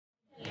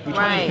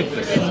Right.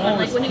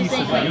 Like when you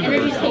say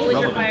energy is always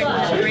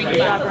required to break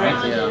it up,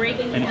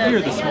 And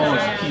here the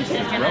smallest piece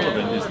that's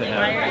relevant is the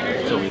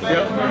atom. So we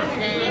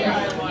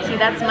See,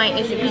 that's my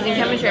issue, because in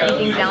chemistry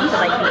everything's down to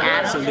like the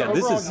atom. So yeah,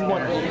 this is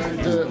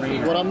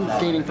What I'm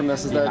gaining from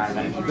this is that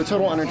the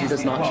total energy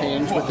does not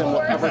change within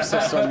whatever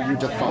system you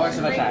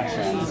define.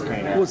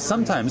 well.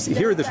 Sometimes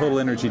here the total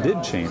energy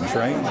did change,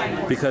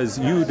 right? Because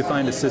you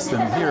defined a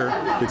system here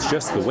that's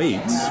just the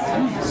weights.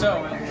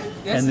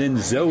 And then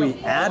Zoe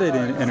added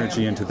in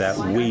energy into that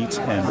weight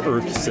and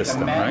earth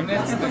system,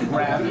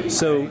 right?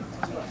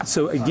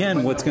 So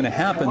again, what's going to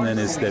happen then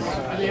is that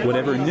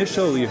whatever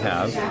initial you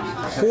have,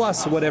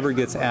 plus whatever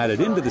gets added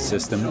into the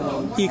system,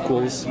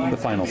 equals the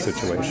final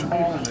situation.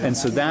 And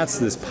so that's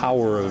this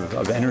power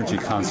of energy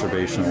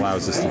conservation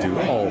allows us to do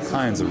all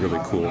kinds of really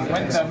cool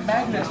things.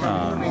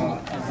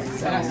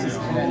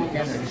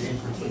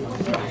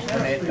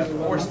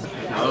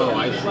 Oh,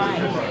 I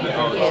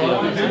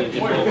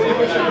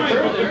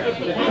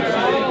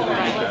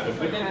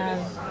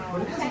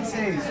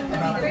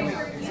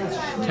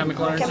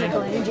Chemical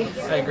energy.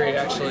 I agree,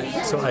 actually.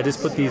 So I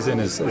just put these in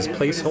as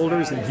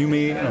placeholders, and you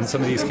may, in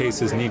some of these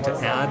cases, need to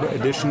add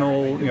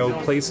additional,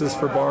 places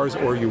for bars,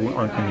 or you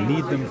aren't going to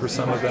need them for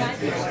some of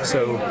them.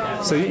 So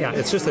yeah,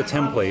 it's just a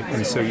template,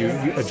 and so you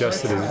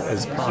adjust it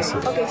as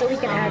possible. Okay, so we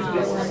can add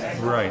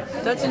one. Right.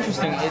 That's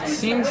interesting. It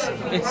seems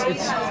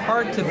it's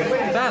hard to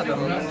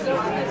fathom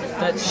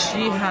that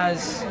she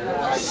has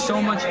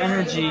so much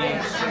energy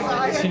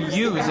to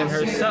use in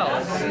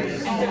herself,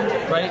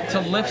 right? To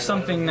lift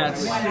something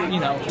that's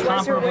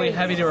comparably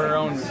heavy to her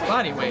own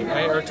body weight,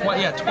 right? Or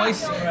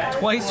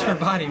twice her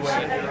body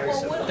weight.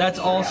 That's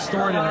all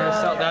stored in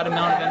herself. That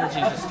amount of energy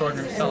is just stored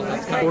in herself.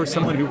 That's kind Or of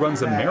someone who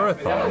runs a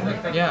marathon,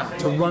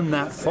 to run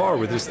that far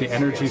with just the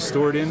energy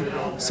stored in.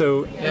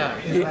 So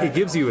it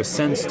gives you a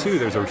sense too.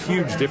 There's a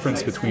huge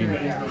difference between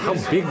how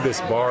big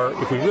this bar,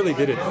 if we really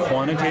did it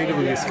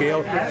quantitatively to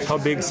scale, how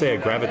big, say, a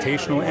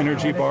gravitational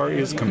energy bar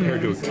is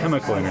compared to a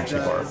chemical energy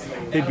bar.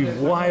 They'd be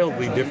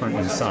wildly different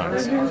in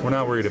size. We're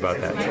not worried about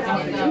that.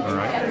 All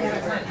right.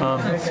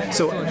 Okay,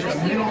 so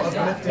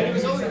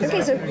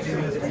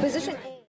position.